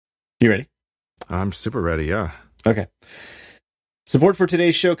You ready? I'm super ready, yeah. Okay. Support for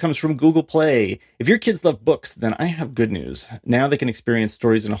today's show comes from Google Play. If your kids love books, then I have good news. Now they can experience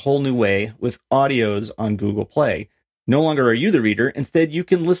stories in a whole new way with audios on Google Play. No longer are you the reader. Instead, you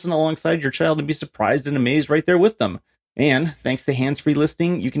can listen alongside your child and be surprised and amazed right there with them. And thanks to hands-free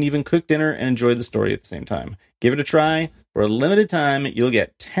listening, you can even cook dinner and enjoy the story at the same time. Give it a try. For a limited time, you'll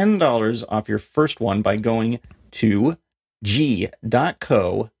get $10 off your first one by going to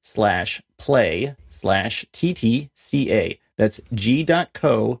g.co/play/TTCA. That's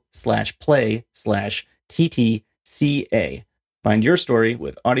g.co/play/TTCA. Find your story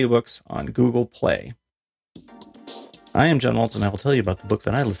with audiobooks on Google Play. I am John Waltz, and I will tell you about the book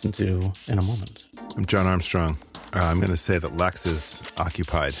that I listened to in a moment. I'm John Armstrong. I'm going to say that Lex is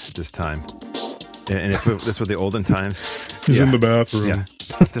occupied this time. And if this were the olden times... He's in the bathroom. Yeah.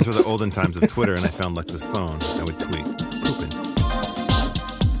 If this were the olden times of Twitter and I found Lex's phone, I would tweet, pooping.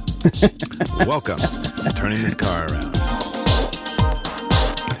 Welcome to Turning This Car Around.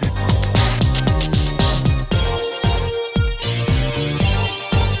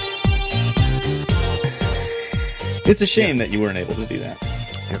 It's a shame that you weren't able to do that.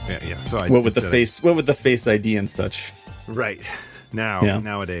 Yeah. So what with the face ID and such. Right.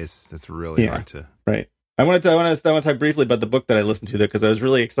 Nowadays, it's really hard to. Right. I want to talk briefly about the book that I listened to, though, because I was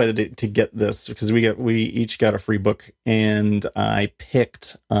really excited to get this, because we each got a free book, and I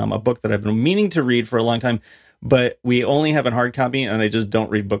picked a book that I've been meaning to read for a long time, but we only have a hard copy, and I just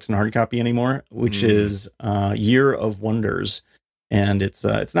don't read books in hard copy anymore, which is Year of Wonders. And it's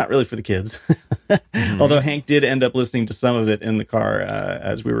not really for the kids, although Hank did end up listening to some of it in the car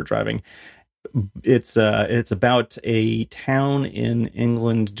as we were driving. It's about a town in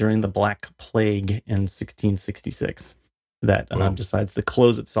England during the Black Plague in 1666 that decides to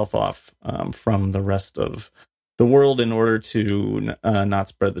close itself off from the rest of the world in order to not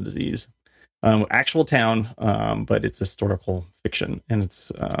spread the disease. Actual town, but it's historical fiction, and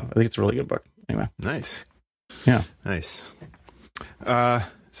I think it's a really good book. Anyway, nice, yeah, nice.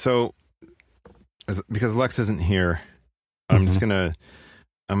 So because Lex isn't here, I'm gonna.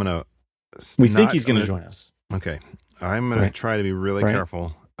 We think he's gonna join us. Okay, I'm gonna try to be really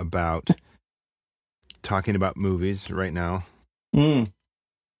careful about talking about movies right now.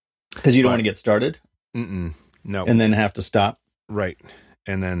 Because you don't want to get started. No, and then have to stop. Right,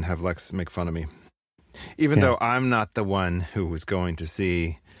 and then have Lex make fun of me, even though I'm not the one who was going to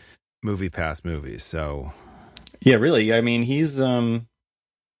see Movie Pass movies. So. Yeah, really. I mean, he's I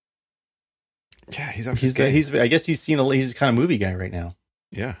guess he's kind of movie guy right now.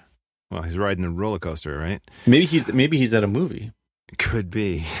 Yeah. Well, he's riding a roller coaster, right? Maybe he's at a movie. Could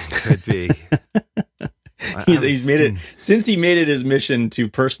be. He's made it since he made it his mission to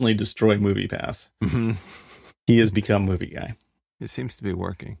personally destroy Movie Pass. Mm-hmm. He has become movie guy. It seems to be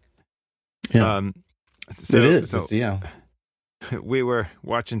working. Yeah. It is. We were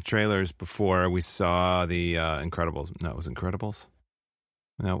watching trailers before we saw the Incredibles. No, it was Incredibles.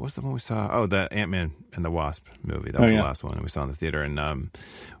 No, what was the one we saw? Oh, the Ant-Man and the Wasp movie. That was the last one we saw in the theater. And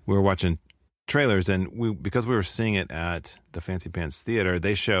we were watching trailers, and because we were seeing it at the Fancy Pants Theater,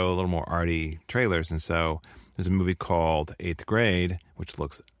 they show a little more arty trailers. And so there's a movie called 8th Grade, which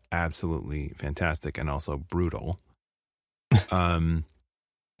looks absolutely fantastic and also brutal.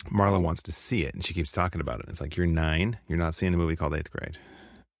 Marla wants to see it, and she keeps talking about it. It's like, you're 9. You're not seeing a movie called 8th Grade.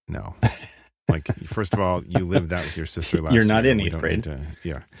 No. Like, first of all, you lived that with your sister last year. You're not in 8th grade.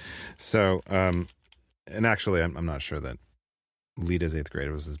 Yeah. So, and actually, I'm not sure that Lita's 8th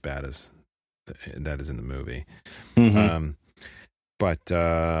grade was as bad as that is in the movie. Mm-hmm.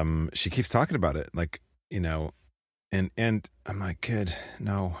 But she keeps talking about it, like, and I'm like, kid,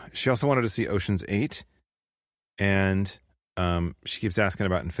 no. She also wanted to see Ocean's 8, and she keeps asking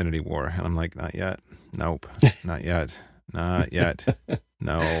about Infinity War, and I'm like, not yet. Nope, not yet. Not yet.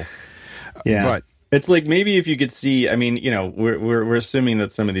 No. Yeah, but it's like, maybe if you could see, I mean, we're assuming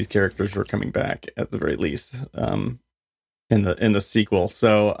that some of these characters were coming back at the very least in the sequel.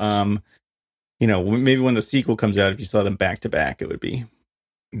 So maybe when the sequel comes out, if you saw them back to back, it would be.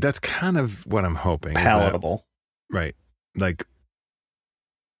 That's kind of what I'm hoping. Palatable, right? Like,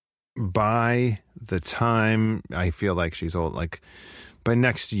 by the time I feel like she's old, like by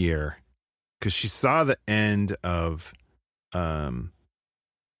next year, because she saw the end of Ant-Man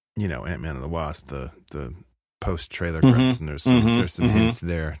and the Wasp, the post-trailer credits, and there's some hints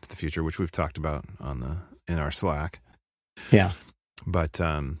there to the future, which we've talked about in our Slack. Yeah. But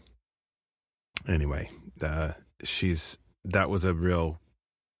anyway, that was a real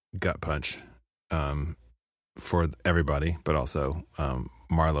gut punch for everybody, but also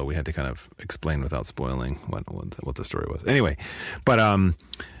Marlo. We had to kind of explain without spoiling what the story was. Anyway, but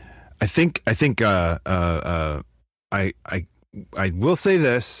I think I will say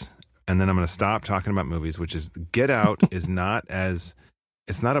this, and then I'm going to stop talking about movies, which is Get Out is not it's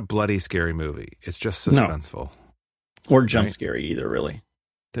not a bloody scary movie. It's just suspenseful. No. Or jump scary either, really.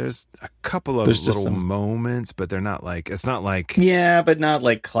 There's a couple of little moments, but they're not like, it's not like... Yeah, but not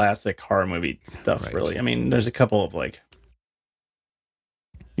like classic horror movie stuff, really. I mean, there's a couple of like...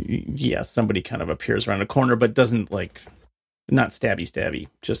 Yeah, somebody kind of appears around a corner, but doesn't like... Not stabby,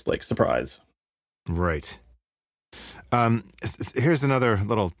 just like surprise. Right. Here's another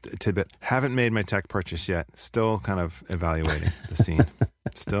little tidbit. Haven't made my tech purchase yet. Still kind of evaluating the scene.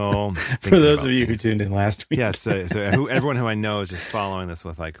 Still for those of you who tuned in last week. Yes. So everyone who I know is just following this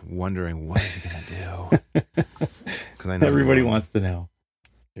with like wondering what is he going to do? Because I know everybody wants to know.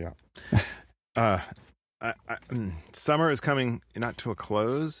 Yeah. Summer is coming not to a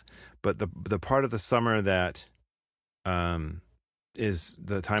close, but the part of the summer that is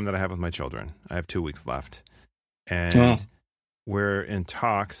the time that I have with my children. I have 2 weeks left. And we're in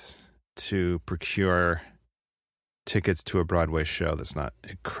talks to procure tickets to a Broadway show that's not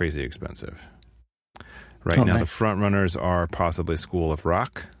crazy expensive. Right now, the front runners are possibly School of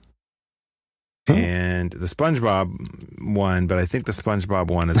Rock and the SpongeBob one, but I think the SpongeBob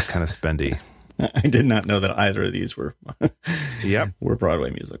one is kind of spendy. I did not know that either of these were were Broadway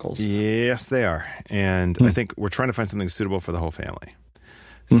musicals. Yes, they are. And I think we're trying to find something suitable for the whole family.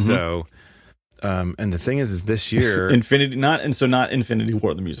 So... and the thing is this year not Infinity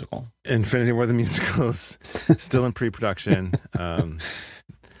War the musical. Infinity War the musical is still in pre-production, and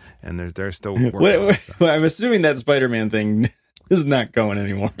they're still working I'm assuming that Spider-Man thing is not going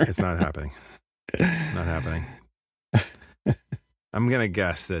anymore. It's not happening. Not happening. I'm gonna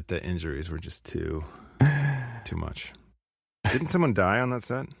guess that the injuries were just too much. Didn't someone die on that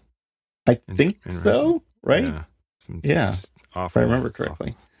set? I think so. Right? Yeah. Just awful. If I remember correctly.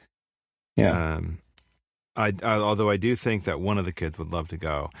 Awful. Yeah. Although I do think that one of the kids would love to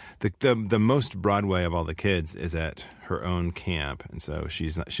go. The most Broadway of all the kids is at her own camp, and so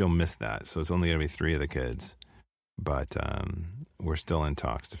she'll miss that. So it's only going to be 3 of the kids, but we're still in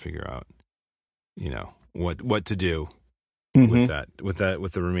talks to figure out, what to do with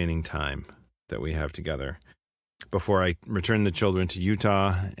the remaining time that we have together before I return the children to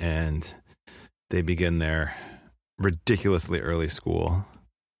Utah and they begin their ridiculously early school.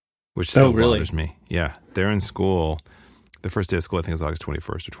 Which still bothers me. Yeah, they're in school. The first day of school, I think, is August 21st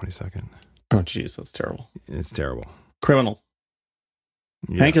or 22nd. Oh, jeez, that's terrible. It's terrible. Criminal.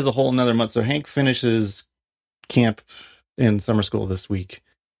 Yeah. Hank has a whole another month. So Hank finishes camp in summer school this week.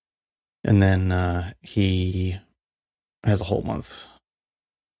 And then he has a whole month,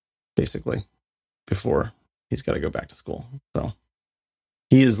 basically, before he's got to go back to school. So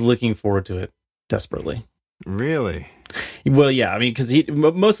he is looking forward to it desperately. Really? Well, yeah. I mean,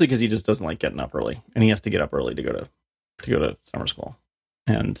 mostly because he just doesn't like getting up early, and he has to get up early to go to summer school,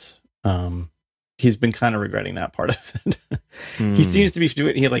 and he's been kind of regretting that part of it. He seems to be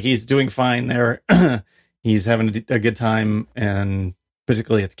doing. He's doing fine there. He's having a good time, and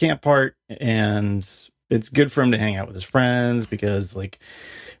particularly at the camp part, and it's good for him to hang out with his friends because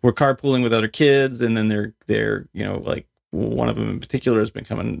we're carpooling with other kids, and then they're one of them in particular has been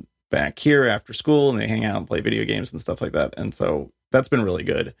coming back here after school, and they hang out and play video games and stuff like that, and so that's been really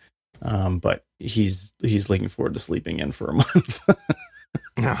good. But he's looking forward to sleeping in for a month.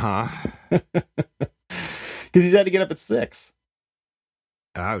 Because he's had to get up at 6.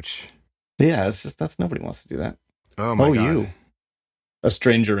 Ouch. Yeah, it's nobody wants to do that. Oh my God. You. A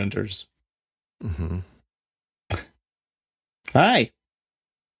stranger enters. Mm-hmm. Hi.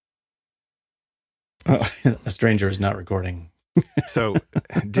 Oh, a stranger is not recording. So,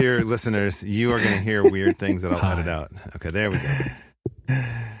 dear listeners, you are going to hear weird things that I'll edit out. Okay, there we go.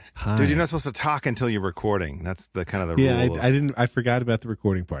 Hi. Dude, you're not supposed to talk until you're recording. That's the kind of the rule. Yeah, I forgot about the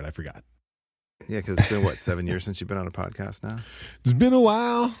recording part. I forgot. Yeah, because it's been, 7 years since you've been on a podcast now? It's been a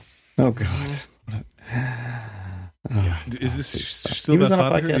while. Oh, God. Yeah. Is this still about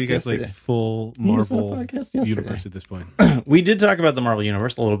fatherhood? Are you guys yesterday. Full Marvel universe at this point? We did talk about the Marvel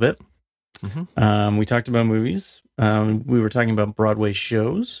universe a little bit. Mm-hmm. We talked about movies. We were talking about Broadway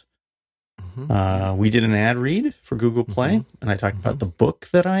shows. Mm-hmm. We did an ad read for Google Play, and I talked about the book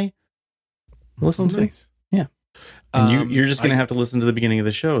that I listened to. Nice. Yeah. And you're just going to have to listen to the beginning of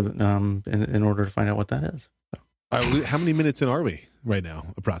the show in order to find out what that is. So. How many minutes in are we right now,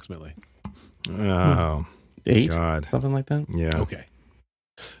 approximately? Oh, 8? God. Something like that? Yeah. Okay.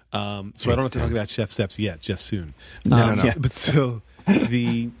 So I don't have to talk about Chef Steps yet, just soon. No. Yes. But so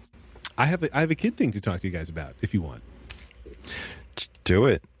I have a kid thing to talk to you guys about if you want. Do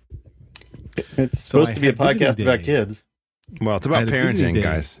it. It's supposed to be a podcast about kids. Well, it's about parenting,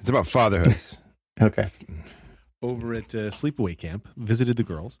 guys. It's about fatherhood. Okay. Over at sleepaway camp, visited the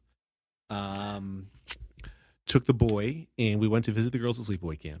girls. Took the boy, and we went to visit the girls at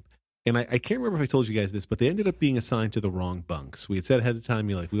sleepaway camp. And I can't remember if I told you guys this, but they ended up being assigned to the wrong bunks. We had said ahead of time,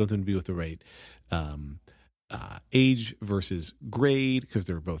 we want them to be with the right age versus grade, because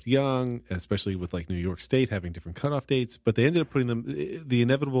they were both young, especially with like New York State having different cutoff dates. But they ended up putting them. The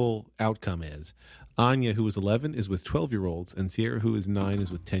inevitable outcome is Anya, who was 11, is with 12-year-olds, and Sierra, who is 9,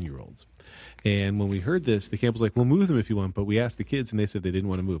 is with 10-year-olds. And when we heard this, the camp was like, "We'll move them if you want," but we asked the kids, and they said they didn't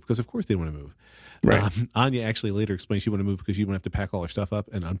want to move because, of course, they didn't want to move. Right. Anya actually later explained she wanted to move because she wouldn't have to pack all her stuff up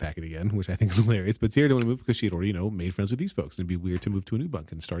and unpack it again, which I think is hilarious. But Sierra didn't want to move because she had already, made friends with these folks, and it'd be weird to move to a new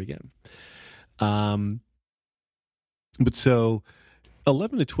bunk and start again. But so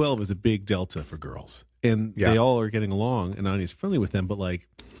 11 to 12 is a big delta for girls, and they all are getting along, and Anya's friendly with them, but like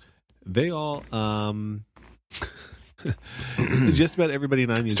they all just about everybody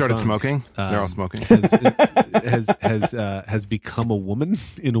in Anya's started bunk, smoking. They're all smoking. Has become a woman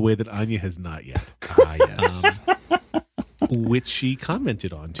in a way that Anya has not yet. Yes. Which she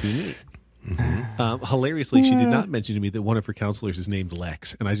commented on to me. Hilariously, she did not mention to me that one of her counselors is named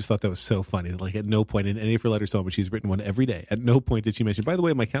Lex, and I just thought that was so funny. Like, at no point in any of her letters home, but she's written one every day. At no point did she mention, by the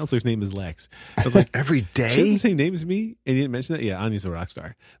way, my counselor's name is Lex. I was like, every day? She has the same name as me, and you didn't mention that? Yeah, Anya's a rock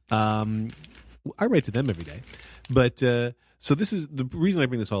star. I write to them every day. But so this is the reason I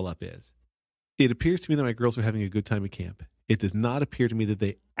bring this all up is it appears to me that my girls are having a good time at camp. It does not appear to me that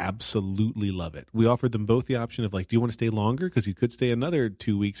they absolutely love it. We offered them both the option of like, do you want to stay longer? Because you could stay another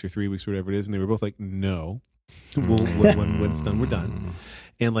 2 weeks or 3 weeks or whatever it is. And they were both like, no. When it's done, we're done.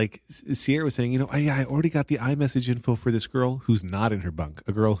 And like Sierra was saying, I already got the iMessage info for this girl who's not in her bunk,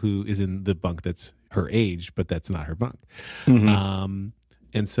 a girl who is in the bunk that's her age, but that's not her bunk. Mm-hmm.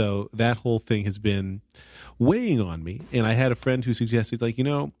 And so that whole thing has been weighing on me. And I had a friend who suggested, like,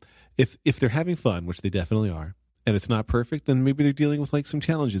 if they're having fun, which they definitely are, and it's not perfect, then maybe they're dealing with like some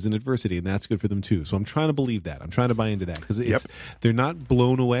challenges and adversity, and that's good for them too. So I'm trying to believe that. I'm trying to buy into that because they're not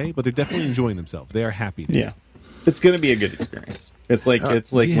blown away, but they're definitely enjoying themselves. They are happy there. Yeah, it's going to be a good experience. It's like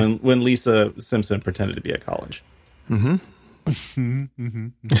when Lisa Simpson pretended to be at college. Mm-hmm.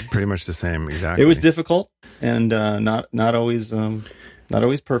 Pretty much the same, exactly. It was difficult and not always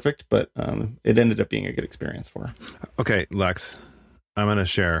perfect, but it ended up being a good experience for her. Okay, Lex, I'm going to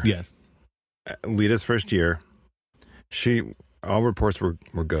share. Yes. Lita's first year, all reports were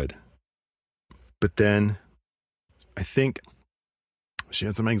good. But then I think she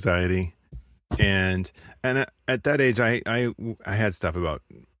had some anxiety, and at that age I had stuff about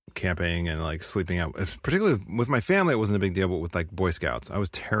camping and like sleeping out. Particularly with my family, it wasn't a big deal, but with like Boy Scouts, I was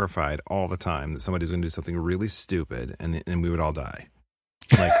terrified all the time that somebody was going to do something really stupid and we would all die.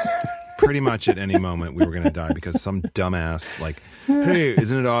 Like pretty much at any moment we were going to die because some dumbass like, hey,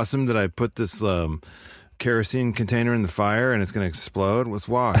 isn't it awesome that I put this kerosene container in the fire and it's going to explode? Let's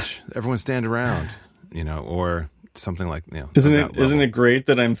watch. Everyone stand around, or something like, Isn't it great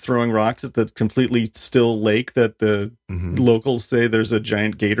that I'm throwing rocks at the completely still lake that the locals say there's a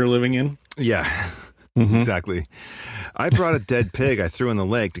giant gator living in? Yeah, exactly. I brought a dead pig I threw in the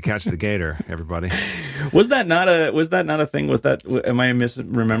lake to catch the gator, everybody. Was that not a thing? Am I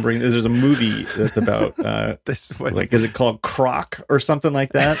misremembering? There's a movie that's about, is it called Croc or something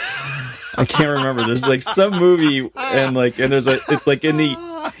like that? I can't remember. There's like some movie and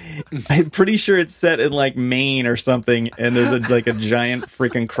I'm pretty sure it's set in like Maine or something. And there's a giant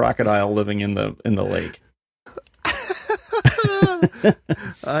freaking crocodile living in the lake.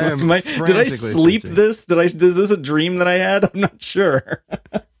 Did I sleep this? Is this a dream that I had? I'm not sure.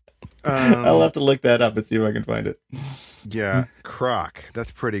 I'll have to look that up and see if I can find it. Yeah, Croc.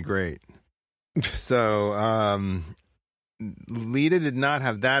 That's pretty great. So, Lita did not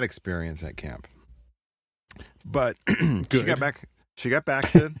have that experience at camp, but she got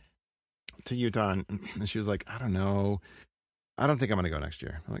back to Utah, and she was like, I don't know. I don't think I'm going to go next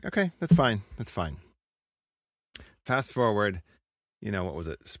year. I'm like, okay, that's fine. Fast forward, what was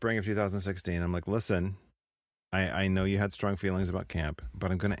it? Spring of 2016. I'm like, listen, I know you had strong feelings about camp,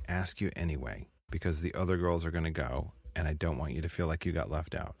 but I'm going to ask you anyway, because the other girls are going to go, and I don't want you to feel like you got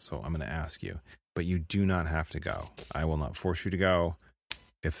left out. So I'm going to ask you, but you do not have to go. I will not force you to go.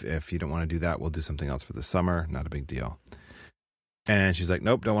 If you don't want to do that, we'll do something else for the summer. Not a big deal. And she's like,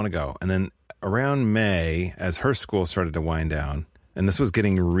 nope, don't want to go. And then around May, as her school started to wind down, and this was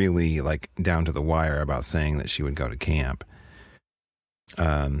getting really like down to the wire about saying that she would go to camp,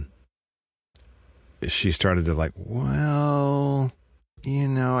 she started to like, well,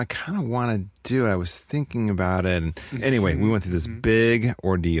 I kind of want to do it. I was thinking about it. And anyway, we went through this big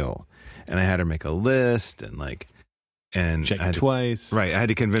ordeal, and I had her make a list and like And check it twice. Right. I had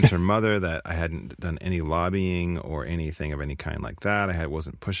to convince her mother that I hadn't done any lobbying or anything of any kind like that. I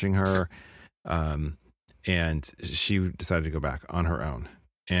wasn't pushing her. And she decided to go back on her own.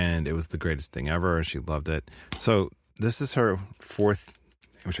 And it was the greatest thing ever. And she loved it. So this is her fourth,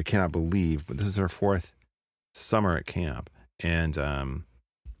 which I cannot believe, but this is her fourth summer at camp. And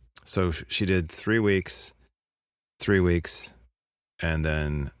so she did 3 weeks, and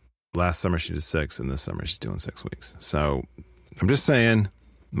then last summer she did 6, and this summer she's doing 6 weeks. So I'm just saying,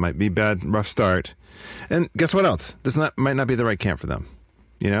 might be bad, rough start. And guess what else? Might not be the right camp for them.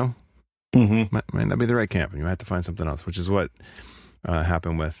 You know, might not be the right camp. You might have to find something else, which is what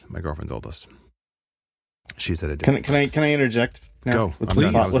happened with my girlfriend's oldest. She said it did. Can I interject? Now? Go.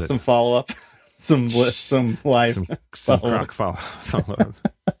 With some follow up, some live, some croc follow up.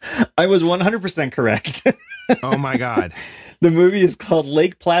 I was 100% correct. Oh my God. The movie is called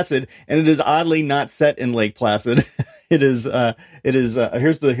Lake Placid, and it is oddly not set in Lake Placid. It is here's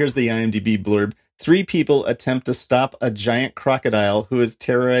the IMDb blurb. 3 people attempt to stop a giant crocodile who is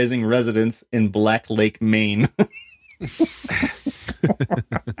terrorizing residents in Black Lake, Maine.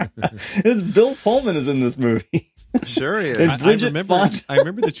 Bill Pullman is in this movie. Sure he is. And I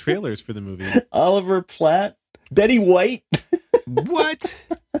remember the trailers for the movie. Oliver Platt, Betty White. What?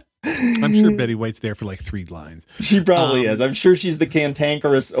 I'm sure Betty White's there for like 3 lines. She probably is. I'm sure she's the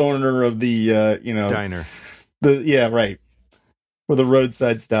cantankerous owner of the diner. Right. Or the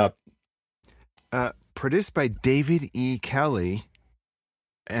roadside stop. Produced by David E. Kelly,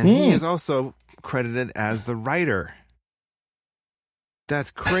 and he is also credited as the writer.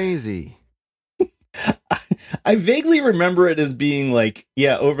 That's crazy. I vaguely remember it as being like,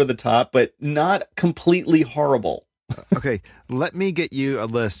 over the top, but not completely horrible. Okay, let me get you a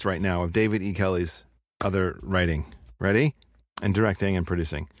list right now of David E. Kelly's other writing. Ready? And directing and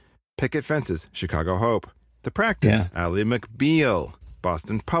producing. Picket Fences, Chicago Hope. The Practice, Ally McBeal.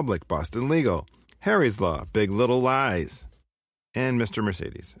 Boston Public, Boston Legal. Harry's Law, Big Little Lies. And Mr.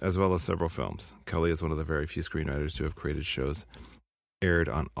 Mercedes, as well as several films. Kelly is one of the very few screenwriters who have created shows aired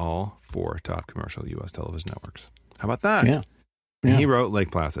on all 4 top commercial U.S. television networks. How about that? Yeah. And he wrote Lake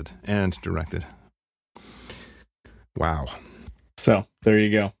Placid and directed. Wow. So, there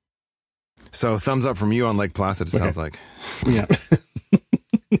you go. So, thumbs up from you on Lake Placid, it sounds like. Yeah.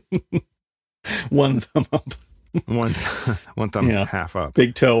 1 thumb up. One thumb half up.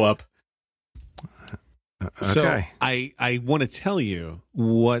 Big toe up. Okay. So I want to tell you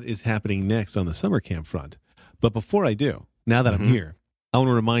what is happening next on the summer camp front. But before I do, now that I'm here, I want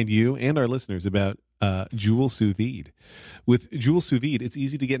to remind you and our listeners about Jewel Sous Vide. With Jewel Sous Vide, it's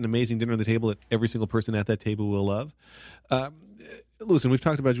easy to get an amazing dinner on the table that every single person at that table will love. Listen, we've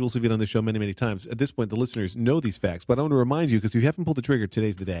talked about Jewel Sous Vide on this show many, many times. At this point, the listeners know these facts, but I want to remind you, because if you haven't pulled the trigger,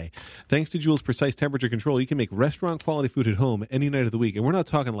 today's the day. Thanks to Jewel's precise temperature control, you can make restaurant-quality food at home any night of the week. And we're not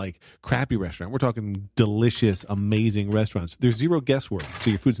talking like crappy restaurant. We're talking delicious, amazing restaurants. There's zero guesswork,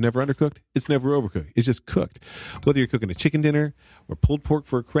 so your food's never undercooked. It's never overcooked. It's just cooked. Whether you're cooking a chicken dinner or pulled pork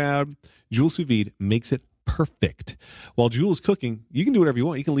for a crowd, Jewel Sous Vide makes it perfect. While Jewel is cooking, you can do whatever you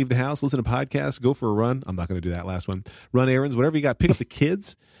want. You can leave the house, listen to podcasts, go for a run. I'm not going to do that last one. Run errands, whatever you got. Pick up the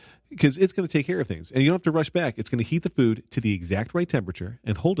kids, because it's going to take care of things. And you don't have to rush back. It's going to heat the food to the exact right temperature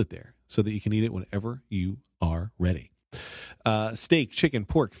and hold it there so that you can eat it whenever you are ready. Steak, chicken,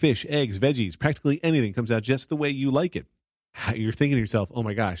 pork, fish, eggs, veggies, practically anything comes out just the way you like it. You're thinking to yourself, oh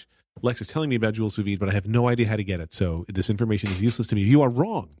my gosh, Lex is telling me about Jewel Sous Vide, but I have no idea how to get it. So this information is useless to me. You are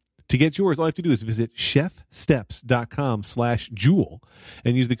wrong. To get yours, all you have to do is visit chefsteps.com/Jewel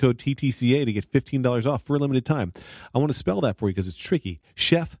and use the code TTCA to get $15 off for a limited time. I want to spell that for you because it's tricky.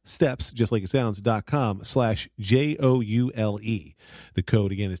 Chefsteps, just like it sounds, .com/JOULE. The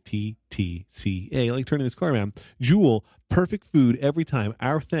code, again, is TTCA. Like turning this car around. Jewel, perfect food every time.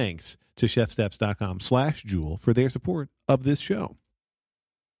 Our thanks to chefsteps.com/Jewel for their support of this show.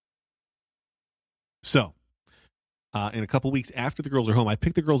 So, in a couple weeks after the girls are home, I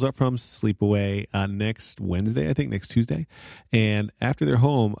pick the girls up from Sleepaway next Wednesday, I think, next Tuesday. And after they're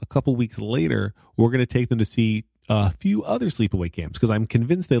home, a couple weeks later, we're going to take them to see a few other Sleepaway camps because I'm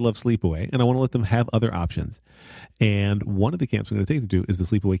convinced they love Sleepaway, and I want to let them have other options. And one of the camps I'm going to take them to is the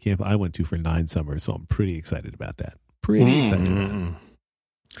Sleepaway camp I went to for 9 summers, so I'm pretty excited about that. Pretty excited about it.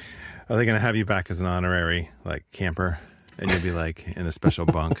 Are they going to have you back as an honorary, like, camper? And you'll be, like, in a special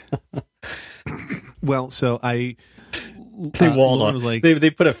bunk? Well, so they walled off. Like,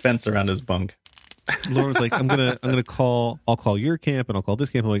 they put a fence around his bunk. Lauren's like, I'll call your camp and I'll call this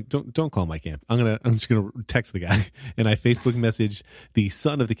camp. I'm like, don't call my camp. I'm just gonna text the guy. And I Facebook messaged the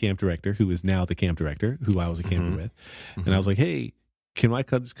son of the camp director, who is now the camp director, who I was a camper with. And I was like, hey, can my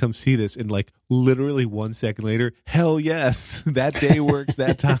kids come see this? And like literally 1 second later, hell yes, that day works,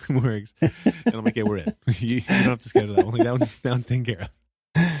 that time works. And I'm like, yeah, we're in. You don't have to schedule that one. Like, that one's taken care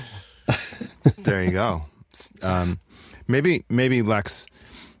of. There you go. Maybe Lex,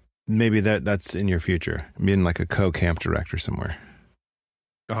 maybe that's in your future, being like a co-camp director somewhere.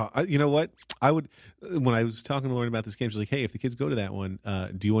 You know what? I would, when I was talking to Lauren about this camp, she's like, hey, if the kids go to that one,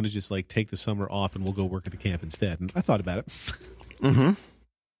 do you want to just like take the summer off and we'll go work at the camp instead? And I thought about it. Mm-hmm.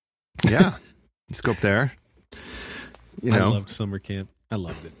 Yeah. Let's go up there. You know. I loved summer camp. I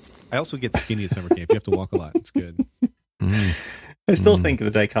loved it. I also get skinny at summer camp. You have to walk a lot. It's good. Mm. I still think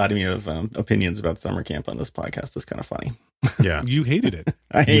the dichotomy of opinions about summer camp on this podcast is kind of funny. Yeah. You hated it.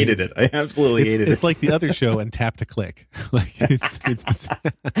 I hated it. I absolutely hated it. It's like the other show and Tap to Click. Like it's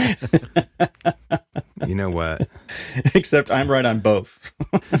You know what? Except I'm right on both.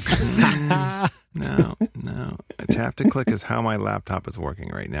 No. Tap to Click is how my laptop is working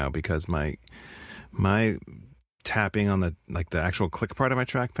right now, because my tapping on the actual click part of my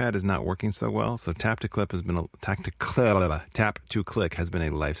trackpad is not working so well. So tap to click has been a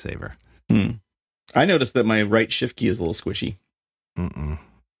lifesaver. I noticed that my right shift key is a little squishy. Mm-mm.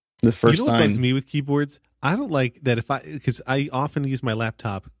 The first what bugs me with keyboards? I don't like that because I often use my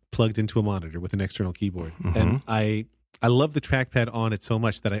laptop plugged into a monitor with an external keyboard, and I love the trackpad on it so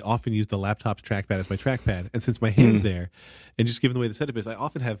much that I often use the laptop's trackpad as my trackpad. And since my hand's there, and just given the way the setup is, I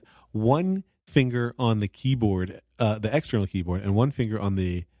often have one finger on the keyboard, the external keyboard, and one finger on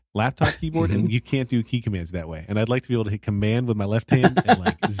the laptop keyboard, and you can't do key commands that way. And I'd like to be able to hit command with my left hand and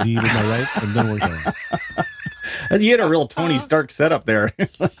like Z with my right, and then work on it. You had a real Tony Stark setup there.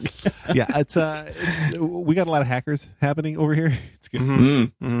 Yeah, it's we got a lot of hackers happening over here. It's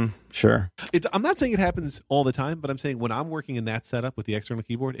good. Sure. I'm not saying it happens all the time, but I'm saying when I'm working in that setup with the external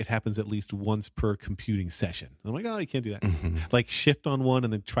keyboard, it happens at least once per computing session. I'm like, oh, you can't do that. Like shift on one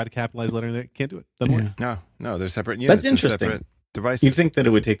and then try to capitalize letter in there. Can't do it. Doesn't work. No, they're separate units. That's interesting. Separate devices. You'd think that it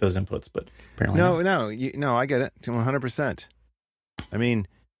would take those inputs, but apparently not. No, I get it 100%. I mean,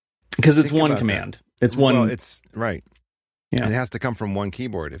 because it's one command. It's one. Well, it's right. Yeah, it has to come from one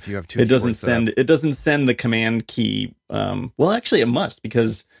keyboard. If you have two, it doesn't send the command key. Well, actually, it must,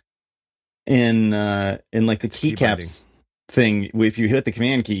 because in like the keycaps thing, if you hit the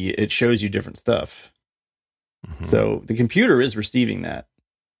command key, it shows you different stuff. So the computer is receiving that.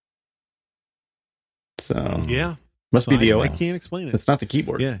 So yeah, must be the OS. I can't explain it. It's not the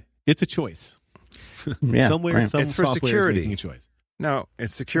keyboard. Yeah, it's a choice. Yeah, somewhere, right. some it's for software security. is making a choice. No,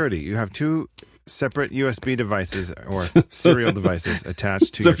 it's security. You have two separate USB devices or serial devices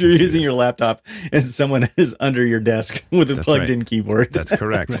attached to. So if you're using your laptop and someone is under your desk with a plugged-in keyboard, that's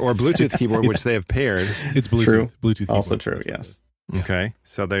correct. Or Bluetooth keyboard, which they have paired. It's Bluetooth. True. Bluetooth keyboard. Also true. Yes. Okay,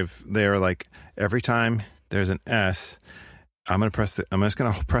 so they're like, every time there's an S, I'm just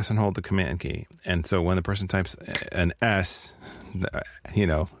gonna press and hold the command key, and so when the person types an S,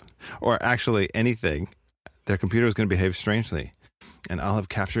 or actually anything, their computer is going to behave strangely. And I'll have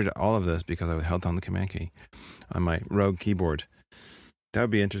captured all of this because I held down the command key on my Rogue keyboard. That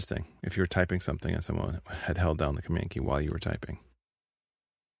would be interesting if you were typing something and someone had held down the command key while you were typing.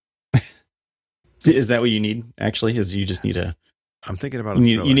 Is that what you need, actually? Is you just need I'm thinking about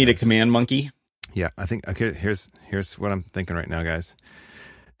you need a command monkey? Yeah, I think, okay, here's what I'm thinking right now, guys.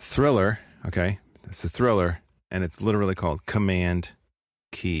 Thriller, okay? This is Thriller, and it's literally called Command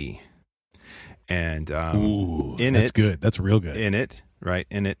Key. And that's good. That's real good. In it,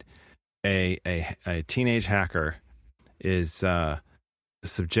 a teenage hacker is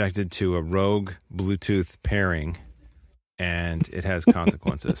subjected to a rogue Bluetooth pairing, and it has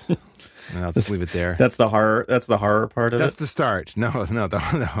consequences. And I'll just leave it there. That's the horror. That's the horror part of it. That's the start. No.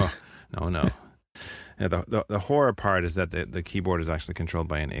 Yeah, the horror part is that the keyboard is actually controlled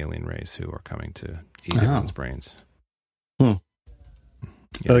by an alien race who are coming to eat everyone's brains. Yeah,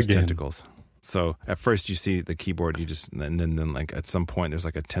 there's tentacles. So at first you see the keyboard, and then like at some point there's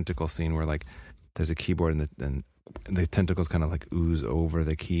like a tentacle scene where like there's a keyboard and the tentacles kind of like ooze over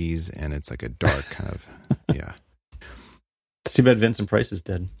the keys, and it's like a dark kind of yeah. It's too bad Vincent Price is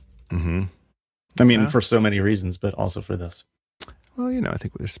dead. Mm-hmm. I mean, for so many reasons, but also for this. Well, I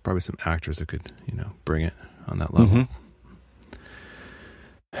think there's probably some actors that could bring it on that level.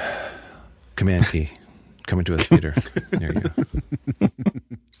 Command Key coming to a theater. There you go.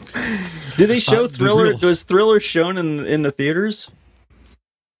 Did they show Thriller? Was Thriller shown in the theaters?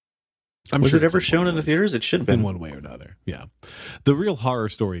 Was it ever shown in the theaters? It should have been in one way or another. Yeah. The real horror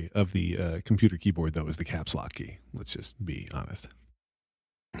story of the computer keyboard, though, is the caps lock key. Let's just be honest.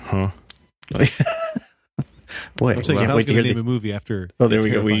 Huh? Boy, I'm saying if I was going to name a movie after. Oh, there we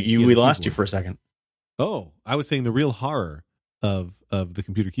go. We lost you for a second. Oh, I was saying the real horror of the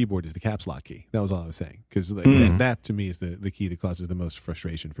computer keyboard is the caps lock key. That was all I was saying, because that to me is the key that causes the most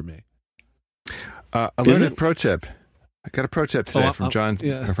frustration for me. A learned pro tip. I got a pro tip today from John,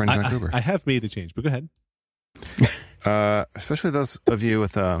 our friend John Cooper. I have made the change, but go ahead. Especially those of you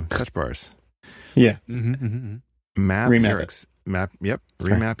with touch bars. Yeah. Remap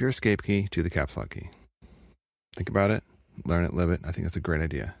your escape key to the caps lock key. Think about it, learn it, live it. I think that's a great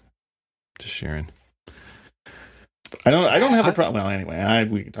idea. Just sharing. I don't have a problem. Well, anyway,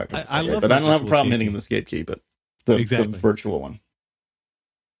 we can talk about this later, but I don't have a problem hitting the escape key, but the virtual one.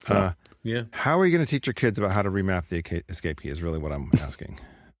 So. How are you going to teach your kids about how to remap the escape key is really what I'm asking.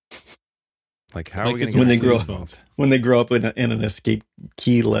 Like, how are we going to when they grow up in an escape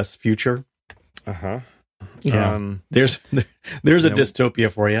keyless future? Yeah. There's a dystopia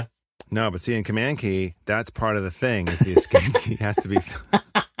for you. No, but see, in Command Key, that's part of the thing. Is the escape key has to be.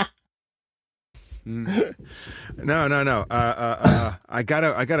 No. I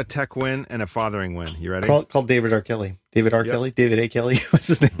got a tech win and a fathering win. You ready? Call David R. Kelly. David R. Kelly. David A. Kelly. What's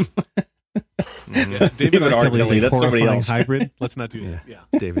his name? David R. Kelly. That's somebody else. Hybrid. Let's not do that. Yeah.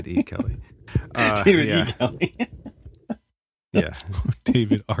 David E. Kelly. David E. Kelly. Yeah.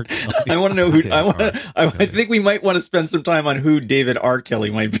 David R. Kelly. I want to know who. I think we might want to spend some time on who David R.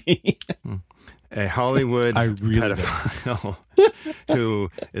 Kelly might be. A Hollywood pedophile who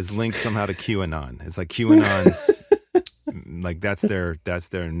is linked somehow to QAnon. It's like QAnon's like that's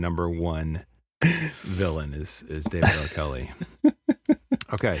their number one villain is David R. Kelly.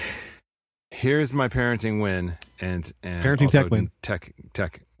 Okay. Here's my parenting win and parenting also tech win.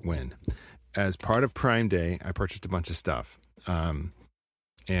 Tech win. As part of Prime Day, I purchased a bunch of stuff.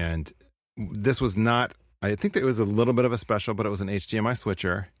 And this was not, I think that it was a little bit of a special, but it was an HDMI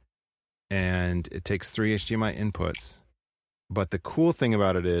switcher. And it takes 3 HDMI inputs. But the cool thing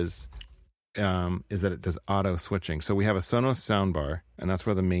about it is that it does auto switching. So we have a Sonos soundbar, and that's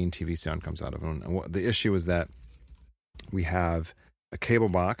where the main TV sound comes out of. And the issue is that we have a cable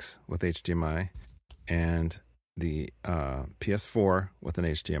box with HDMI and the PS4 with an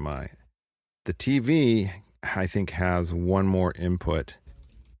HDMI. The TV, I think, has one more input.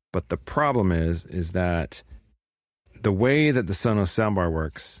 But the problem is that the way that the Sonos soundbar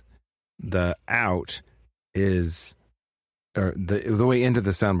works, the out is, or the way into the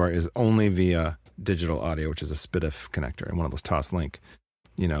soundbar is only via digital audio, which is a SPDIF connector and one of those Toslink,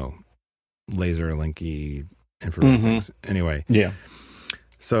 laser linky infrared things. Anyway, yeah.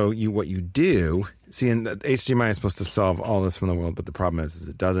 So what you do, see, and the HDMI is supposed to solve all this from the world, but the problem is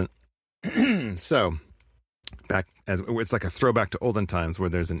it doesn't. So it's like a throwback to olden times where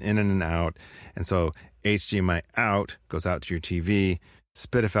there's an in and an out, and so HDMI out goes out to your TV.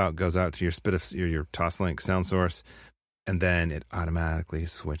 SPDIF out goes out to your SPDIF, your Toslink sound source, and then it automatically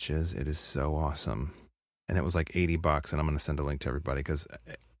switches. It is so awesome. And it was like $80, and I'm going to send a link to everybody because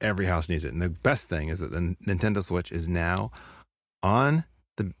every house needs it. And the best thing is that the Nintendo Switch is now on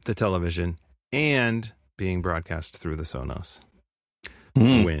the television and being broadcast through the Sonos.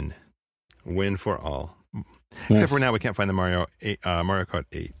 Win for all. Nice. Except for now we can't find the Mario Kart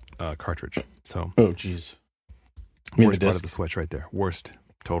 8 cartridge. So geez. Worst part of the Switch right there. Worst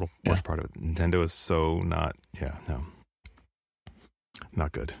part of it. Nintendo is so not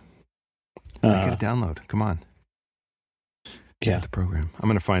good. Make it a download. Come on. Yeah. The program. I'm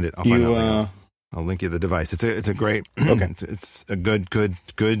going to find it. I'll find out. I'll link you the device. It's a great. Okay. It's a good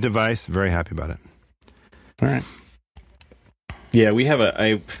device. Very happy about it. All right. Yeah, we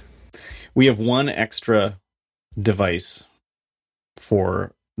have one extra device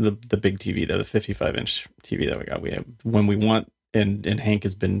for the big TV, the 55-inch TV that we got. We have when we want, and Hank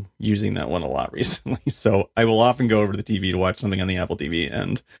has been using that one a lot recently. So I will often go over to the TV to watch something on the Apple TV,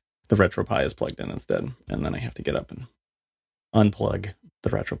 and the RetroPie is plugged in instead. And then I have to get up and unplug the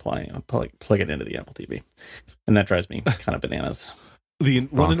RetroPie, plug it into the Apple TV, and that drives me kind of bananas.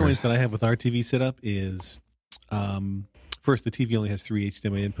 One annoyance that I have with our TV setup is, first, the TV only has 3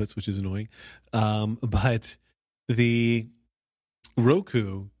 HDMI inputs, which is annoying. But the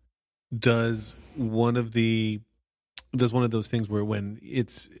Roku does one of those things where when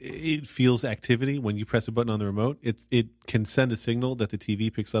it feels activity when you press a button on the remote, it can send a signal that the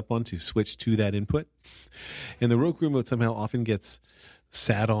TV picks up on to switch to that input. And the Roku remote somehow often gets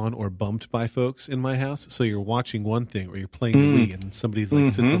sat on or bumped by folks in my house. So you're watching one thing or you're playing the Wii and somebody's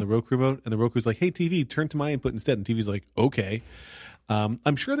like sits on the Roku remote and the Roku's like, "Hey TV, turn to my input instead." And TV's like, "Okay."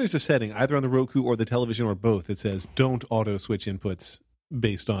 I'm sure there's a setting either on the Roku or the television or both that says don't auto switch inputs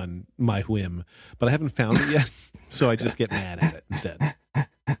based on my whim, but I haven't found it yet, so I just get mad at it instead.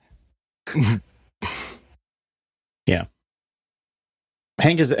 Yeah.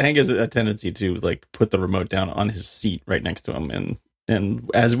 Hank has a tendency to like put the remote down on his seat right next to him, and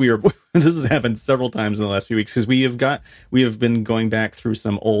as we are, this has happened several times in the last few weeks because we have been going back through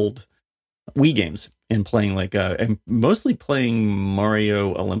some old Wii games and playing and mostly playing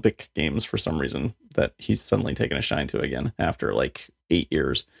Mario Olympic games for some reason that he's suddenly taken a shine to again after like 8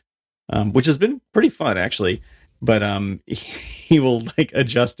 years, which has been pretty fun actually. But he will like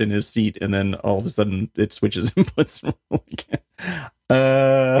adjust in his seat, and then all of a sudden it switches and puts.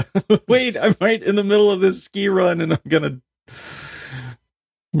 Wait, I'm right in the middle of this ski run, and I'm gonna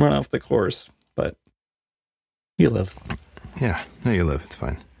run off the course. But you live. Yeah, no, you live. It's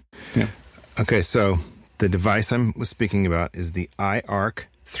fine. Yeah. Okay, so the device I was speaking about is the iArc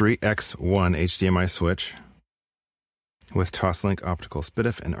 3X1 HDMI switch with Toslink optical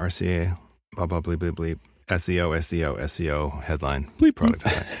SPDIF and RCA. Blah blah blah blah blah. SEO headline bleep, product.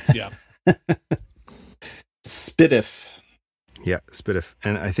 Yeah. SPDIF. Yeah, SPDIF.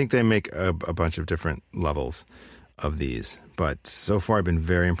 And I think they make a bunch of different levels of these. But so far, I've been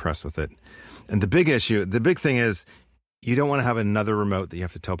very impressed with it. And the big thing is you don't want to have another remote that you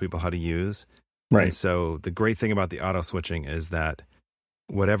have to tell people how to use. Right. And so the great thing about the auto switching is that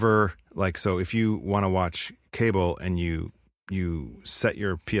whatever, like, so if you want to watch cable and you set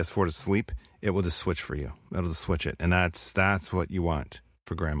your PS4 to sleep, it will just switch for you. It'll just switch it. And that's what you want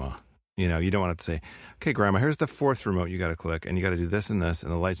for grandma. You know, you don't want to say, okay, grandma, here's the fourth remote you got to click, and you got to do this and this,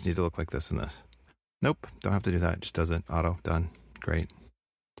 and the lights need to look like this and this. Nope, don't have to do that. It just does it. Auto, done. Great.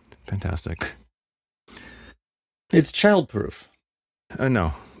 Fantastic. It's childproof.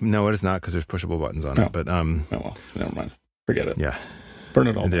 No, it is not because there's pushable buttons on it. But oh well, never mind. Forget it. Yeah, burn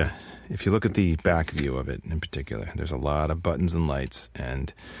it all down. Yeah. If you look at the back view of it in particular, there's a lot of buttons and lights,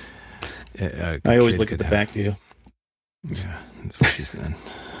 and I always look at the back view. Yeah, that's what she said.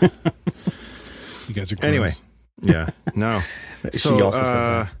 You guys are gross. Anyway. Yeah, no. She also said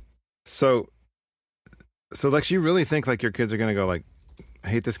that. So Lex, you really think like your kids are going to go like, I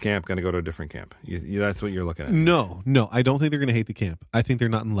hate this camp, going to go to a different camp? That's what you're looking at? No, I don't think they're going to hate the camp. I think they're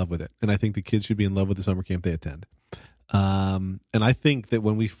not in love with it, and I think the kids should be in love with the summer camp they attend. And I think that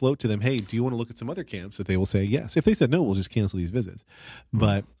when we float to them, hey, do you want to look at some other camps? That they will say yes. If they said no, we'll just cancel these visits.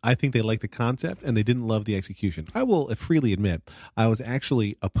 But I think they like the concept and they didn't love the execution. I will freely admit, I was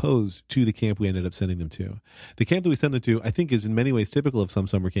actually opposed to the camp we ended up sending them to. The camp that we send them to, I think, is in many ways typical of some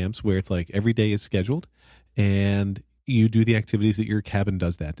summer camps where it's like every day is scheduled and you do the activities that your cabin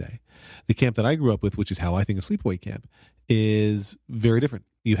does that day. The camp that I grew up with, which is how I think of sleepaway camp, is very different.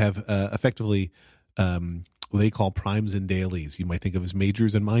 You have effectively what they call primes and dailies. You might think of as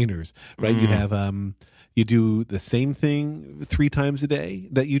majors and minors, right? You have you do the same thing 3 times a day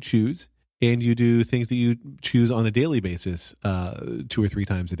that you choose, and you do things that you choose on a daily basis 2 or 3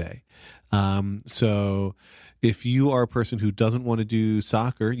 times a day. So if you are a person who doesn't want to do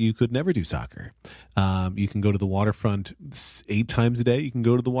soccer, you could never do soccer. You can go to the waterfront 8 times a day. You can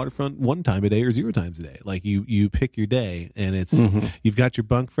go to the waterfront 1 time a day or 0 times a day. Like you pick your day, and it's you've got your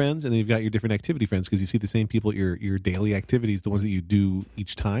bunk friends, and then you've got your different activity friends because you see the same people at your daily activities, the ones that you do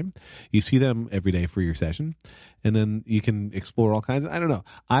each time. You see them every day for your session, and then you can explore all kinds. I don't know.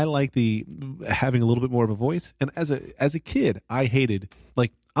 I like the having a little bit more of a voice. And as a kid, I hated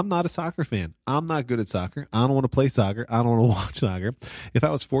like. I'm not a soccer fan. I'm not good at soccer. I don't want to play soccer. I don't want to watch soccer. If I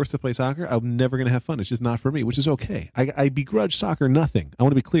was forced to play soccer, I'm never going to have fun. It's just not for me, which is okay. I begrudge soccer nothing. I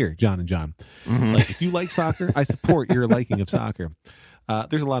want to be clear, John and John. Like, if you like soccer, I support your liking of soccer.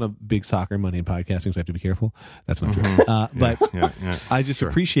 There's a lot of big soccer money in podcasting, so I have to be careful. That's not true. But I just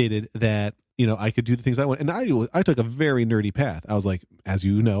appreciated that, you know, I could do the things I want. And I took a very nerdy path. I was like, as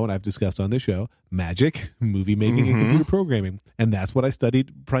you know, and I've discussed on this show, magic, movie making, and computer programming. And that's what I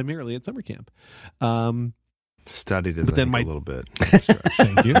studied primarily at summer camp. Studied is, a little bit.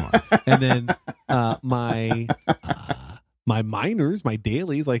 Thank you. And then my minors, my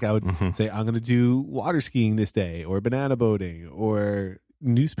dailies, like I would say, I'm going to do water skiing this day, or banana boating, or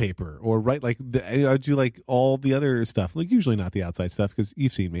newspaper, or I do like all the other stuff, like usually not the outside stuff because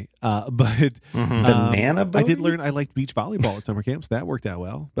you've seen me. But banana boating? I did learn. I liked beach volleyball at summer camp, so that worked out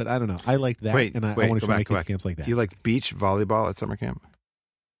well. But I don't know. I liked that, and I want to show my kids camps like that. You like beach volleyball at summer camp?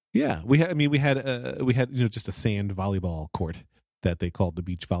 Yeah, we had just a sand volleyball court that they called the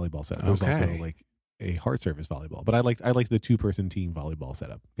beach volleyball setup. There was also like a hard surface volleyball, but I liked the 2-person team volleyball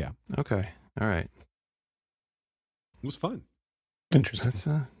setup. Yeah. Okay. All right. It was fun. Interesting. That's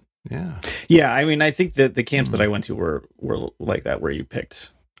Yeah. I mean, I think that the camps that I went to were like that, where you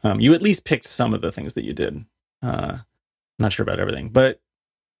picked, you at least picked some of the things that you did. Not sure about everything, but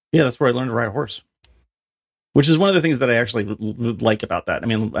yeah, that's where I learned to ride a horse, which is one of the things that I actually like about that. I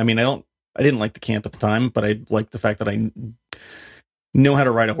mean, I didn't like the camp at the time, but I liked the fact that know how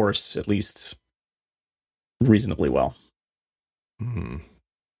to ride a horse at least reasonably well. Hmm.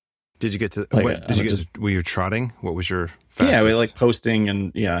 Did you get to? Like, what did you get? Were you trotting? What was your fastest? Yeah, we like posting,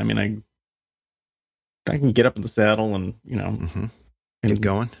 and yeah, I mean, I can get up in the saddle and get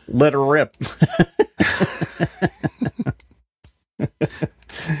going, let her rip.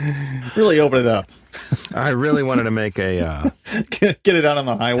 Really open it up. I really wanted to make a get it out on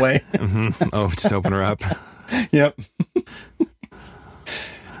the highway. Oh, just open her up. Yep.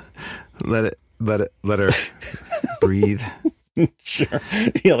 Let her breathe. Sure.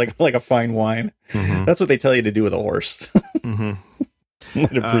 Yeah, like a fine wine. Mm-hmm. That's what they tell you to do with a horse. Mm-hmm.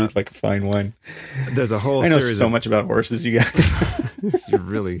 Let it breathe like a fine wine. There's a whole I know series so much about horses, you guys. You're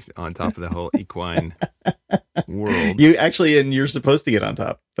really on top of the whole equine world. You actually, and you're supposed to get on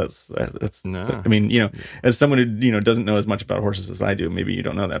top. That's no. I mean, as someone who doesn't know as much about horses as I do, maybe you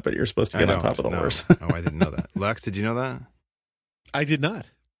don't know that, but you're supposed to get on top of the horse. Oh, I didn't know that. Lex, did you know that? I did not.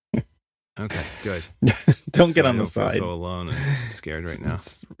 Okay, good. Don't get on the feel side. so alone and scared right now.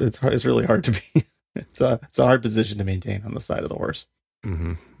 It's really hard to be. It's a hard position to maintain on the side of the horse.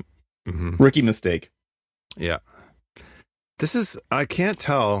 Mm-hmm. Mm-hmm. Rookie mistake. Yeah. I can't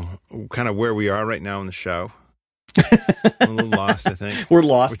tell kind of where we are right now in the show. I'm a little lost, I think. We're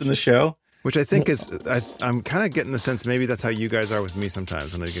lost in the show. Which I think is, I'm kind of getting the sense maybe that's how you guys are with me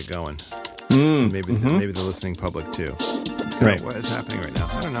sometimes when I get going. Maybe the listening public too. Right. What is happening right now?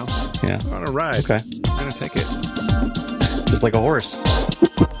 I don't know. Yeah. I'm on a ride. Okay. I'm going to take it. Just like a horse.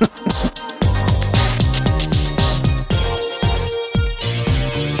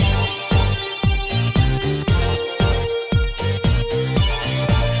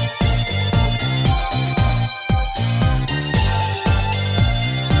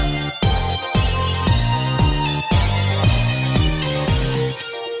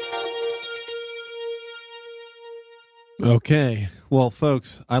 Okay. Well,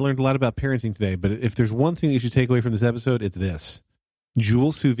 folks, I learned a lot about parenting today, but if there's one thing you should take away from this episode, it's this.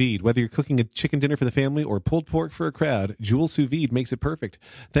 Joule Sous Vide. Whether you're cooking a chicken dinner for the family or pulled pork for a crowd, Joule Sous Vide makes it perfect.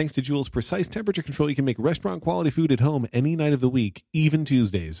 Thanks to Joule's precise temperature control, you can make restaurant-quality food at home any night of the week, even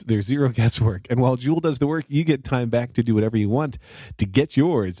Tuesdays. There's zero guesswork. And while Joule does the work, you get time back to do whatever you want. To get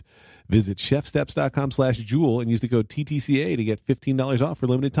yours, visit chefsteps.com/Joule and use the code TTCA to get $15 off for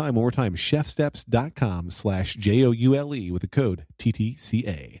limited time. One more time, chefsteps.com/JOULE with the code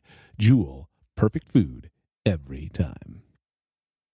TTCA. Joule, perfect food every time.